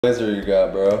Laser you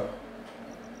got, bro?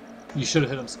 You should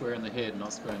have hit him square in the head,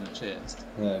 not square in the chest.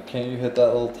 Yeah, can't you hit that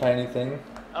little tiny thing?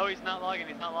 Oh, he's not logging,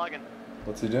 he's not logging.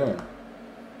 What's he doing?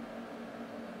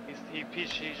 He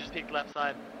just peeked left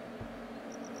side.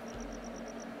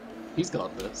 He's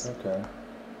got this. Okay.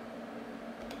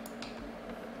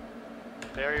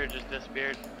 Barrier just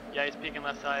disappeared. Yeah, he's peeking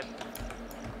left side.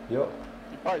 Yep.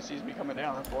 He probably sees me coming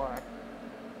down, that's why.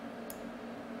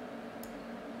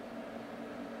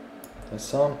 I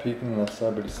saw him peeking left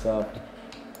side, but he stopped.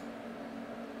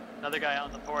 Another guy out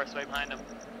in the forest right behind him.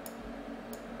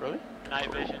 Really?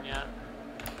 Night vision, yeah.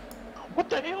 What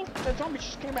the hell? That zombie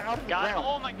just came out of the ground.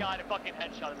 Oh my god, I fucking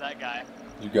headshot that guy.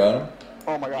 You got him?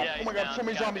 Oh my god, Yeah, oh my he's god, down. so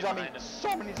many Gotta zombies be on me. behind him.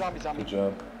 So many zombies on me. Good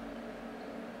job.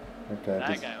 Okay.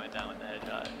 That guy went down with the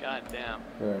headshot. God damn.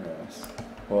 Very nice.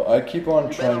 Well, I keep on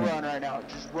You trying. better run right now.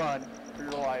 Just run for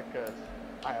your life, because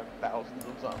I have thousands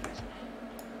of zombies.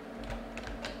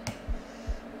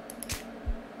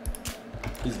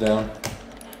 He's down.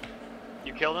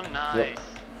 You killed him? Nice. Yep.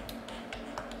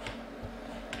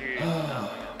 Dude,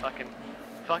 oh,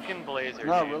 fucking blazer,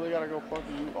 No, I dude. really gotta go fucking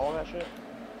do all that shit?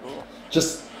 Cool.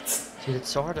 Just. Dude, it's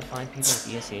so hard to find people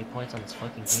with ESA points on this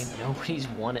fucking game. Nobody's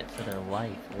won it for their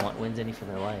life. Wins any for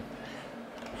their life.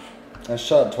 I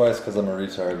shot twice because I'm a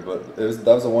retard, but that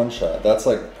was a one shot. That's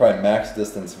like probably max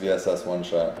distance VSS one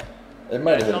shot. It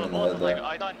might have hit him in the head though.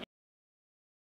 I thought